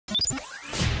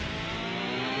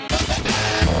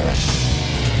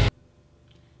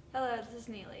is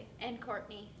Neely. And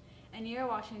Courtney. And you are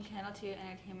watching Channel 2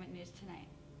 Entertainment News Tonight.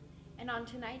 And on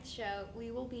tonight's show, we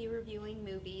will be reviewing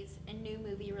movies and new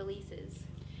movie releases.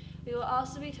 We will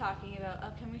also be talking about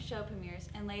upcoming show premieres,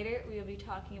 and later we will be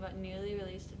talking about newly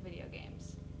released video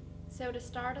games. So to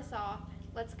start us off,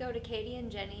 let's go to Katie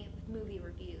and Jenny with movie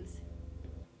reviews.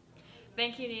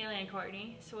 Thank you, Neely and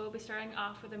Courtney. So we'll be starting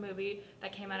off with a movie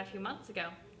that came out a few months ago.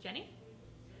 Jenny?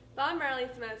 Bob Marley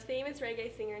is the most famous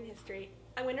reggae singer in history.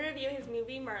 I'm going to review his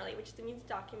movie Marley, which is a music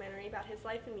documentary about his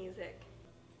life and music.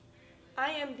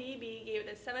 IMDb gave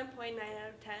it a 7.9 out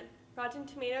of 10. Rotten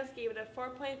Tomatoes gave it a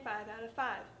 4.5 out of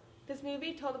 5. This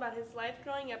movie told about his life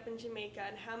growing up in Jamaica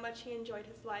and how much he enjoyed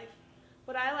his life.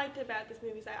 What I liked about this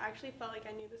movie is I actually felt like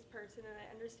I knew this person and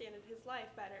I understood his life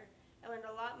better. I learned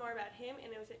a lot more about him,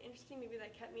 and it was an interesting movie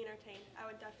that kept me entertained. I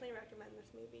would definitely recommend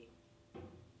this movie.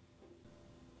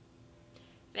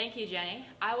 Thank you, Jenny.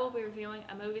 I will be reviewing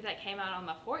a movie that came out on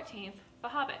the 14th, The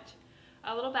Hobbit.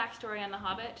 A little backstory on The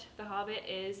Hobbit. The Hobbit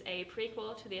is a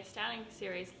prequel to the Astounding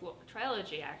series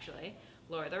trilogy, actually,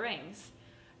 Lord of the Rings,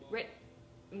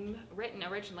 written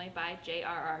originally by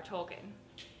J.R.R. Tolkien.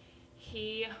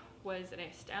 He was an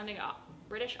astounding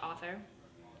British author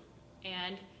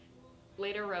and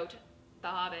later wrote The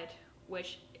Hobbit,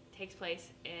 which takes place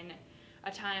in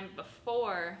a time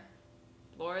before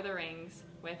Lord of the Rings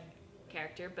with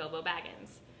character Bilbo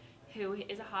Baggins, who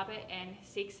is a hobbit and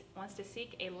wants to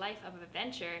seek a life of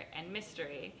adventure and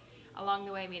mystery, along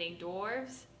the way meeting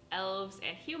dwarves, elves,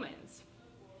 and humans,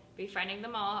 befriending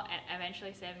them all and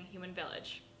eventually saving a human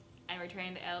village, and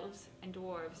returning the elves and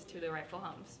dwarves to their rightful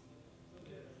homes.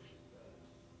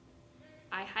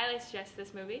 I highly suggest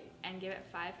this movie and give it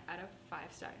 5 out of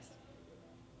 5 stars.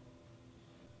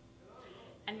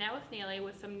 And now with Neely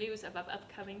with some news about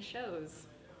upcoming shows.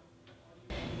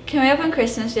 Coming up on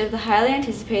Christmas, we have the highly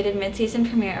anticipated mid-season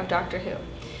premiere of Doctor Who.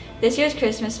 This year's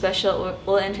Christmas special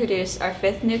will introduce our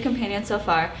 5th new companion so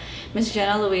far, Miss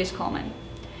Jenna Louise Coleman,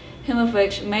 whom of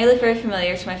which may look very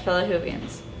familiar to my fellow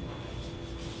Whovians.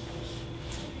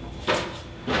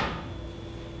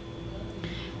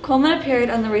 Coleman appeared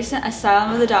on the recent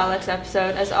Asylum of the Daleks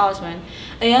episode as Osmond,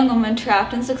 a young woman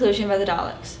trapped in seclusion by the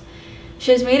Daleks.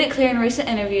 She has made it clear in recent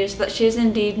interviews that she is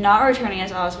indeed not returning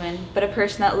as Osmond, but a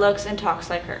person that looks and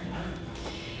talks like her.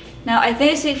 Now, I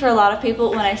think I speak for a lot of people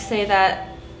when I say that,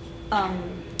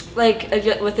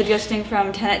 with adjusting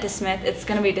from Tennant to Smith, it's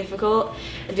going to be difficult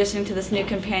adjusting to this new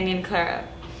companion, Clara,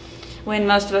 when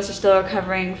most of us are still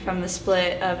recovering from the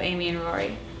split of Amy and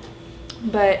Rory.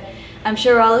 But I'm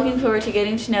sure we're all looking forward to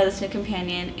getting to know this new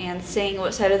companion and seeing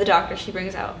what side of the Doctor she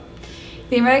brings out.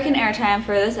 The American airtime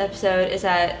for this episode is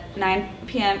at 9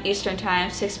 p.m. Eastern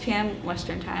Time, 6 p.m.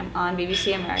 Western Time on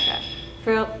BBC America.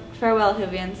 Farewell,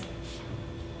 Whovians.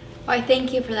 Why,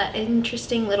 thank you for that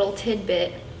interesting little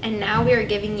tidbit. And now we are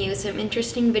giving you some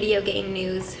interesting video game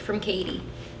news from Katie.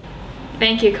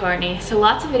 Thank you, Courtney. So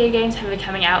lots of video games have been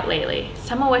coming out lately,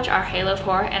 some of which are Halo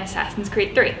 4 and Assassin's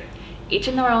Creed 3. Each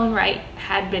in their own right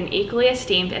had been equally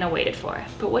esteemed and awaited for,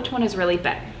 but which one is really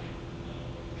better?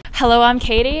 Hello, I'm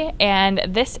Katie, and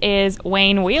this is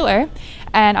Wayne Wheeler,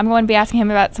 and I'm going to be asking him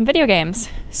about some video games.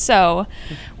 So,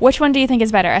 which one do you think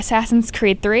is better, Assassin's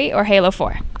Creed 3 or Halo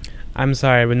 4? I'm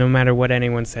sorry, but no matter what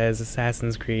anyone says,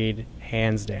 Assassin's Creed,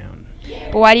 hands down.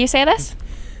 Why do you say this?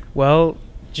 Well,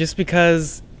 just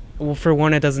because, well, for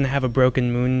one, it doesn't have a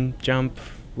broken moon jump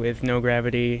with no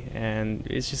gravity, and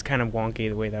it's just kind of wonky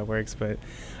the way that works, but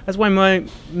that's why my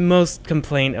most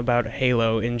complaint about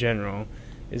Halo in general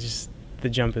is just the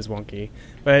jump is wonky.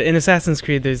 But in Assassin's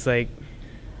Creed, there's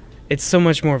it's so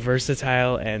much more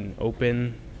versatile and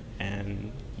open,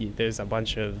 and there's a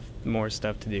bunch of more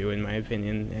stuff to do, in my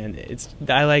opinion, and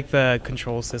I like the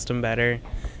control system better,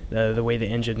 the way the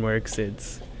engine works.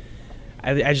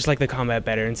 I just like the combat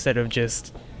better instead of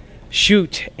just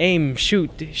shoot, aim, shoot,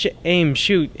 aim,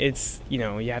 shoot. It's, you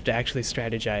have to actually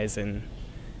strategize and,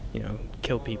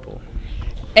 kill people.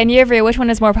 In your view, which one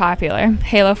is more popular,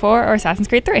 Halo 4 or Assassin's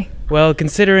Creed 3? Well,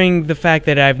 considering the fact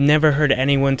that I've never heard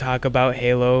anyone talk about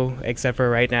Halo except for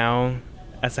right now,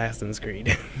 Assassin's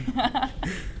Creed.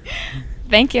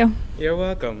 Thank you. You're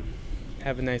welcome.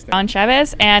 Have a nice night. On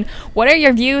Chavez, and what are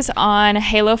your views on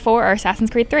Halo 4 or Assassin's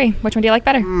Creed 3? Which one do you like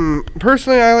better?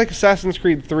 Personally, I like Assassin's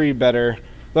Creed 3 better,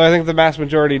 though I think the vast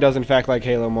majority does in fact like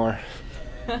Halo more.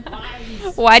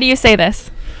 Why do you say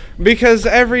this? Because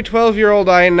every 12-year-old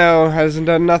I know has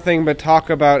done nothing but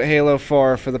talk about Halo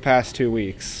 4 for the past 2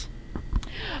 weeks.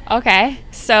 Okay,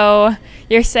 so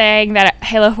you're saying that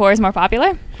Halo 4 is more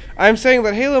popular? I'm saying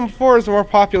that Halo 4 is more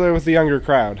popular with the younger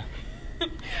crowd.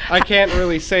 I can't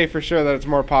really say for sure that it's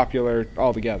more popular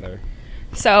altogether.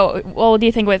 So, well, do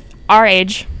you think with our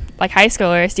age, like high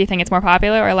schoolers, do you think it's more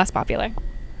popular or less popular?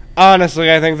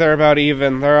 Honestly, I think they're about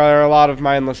even. There are a lot of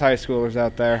mindless high schoolers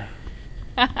out there.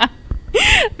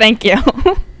 Thank you.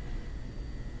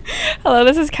 Hello,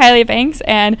 this is Kylie Banks,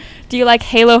 and do you like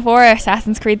Halo 4 or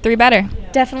Assassin's Creed 3 better?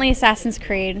 Definitely Assassin's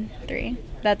Creed 3.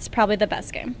 That's probably the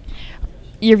best game.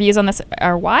 Your views on this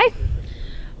are why?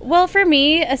 Well, for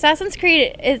me, Assassin's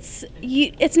Creed,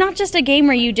 it's not just a game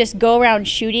where you just go around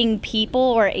shooting people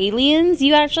or aliens.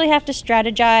 You actually have to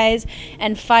strategize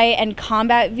and fight and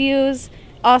combat views.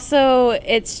 Also,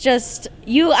 it's just,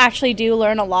 you actually do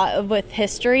learn a lot with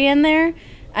history in there.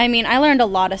 I mean, I learned a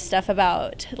lot of stuff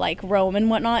about, like, Rome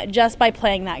and whatnot just by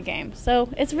playing that game. So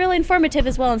it's really informative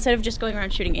as well, instead of just going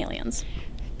around shooting aliens.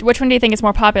 Which one do you think is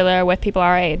more popular with people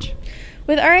our age?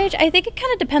 With our age, I think it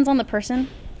kind of depends on the person.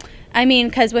 I mean,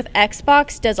 because with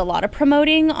Xbox does a lot of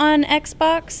promoting on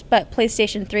Xbox, but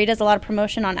PlayStation 3 does a lot of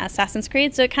promotion on Assassin's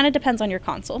Creed, so it kind of depends on your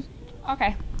console.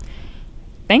 Okay.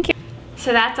 Thank you.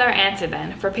 So that's our answer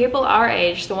then. For people our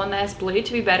age, the one that is believed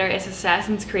to be better is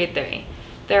Assassin's Creed 3.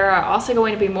 There are also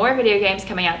going to be more video games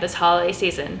coming out this holiday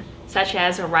season, such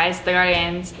as Rise of the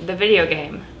Guardians, the video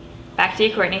game. Back to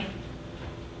you, Courtney.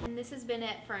 And this has been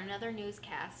it for another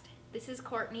newscast. This is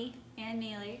Courtney And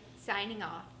Neely. signing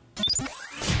off.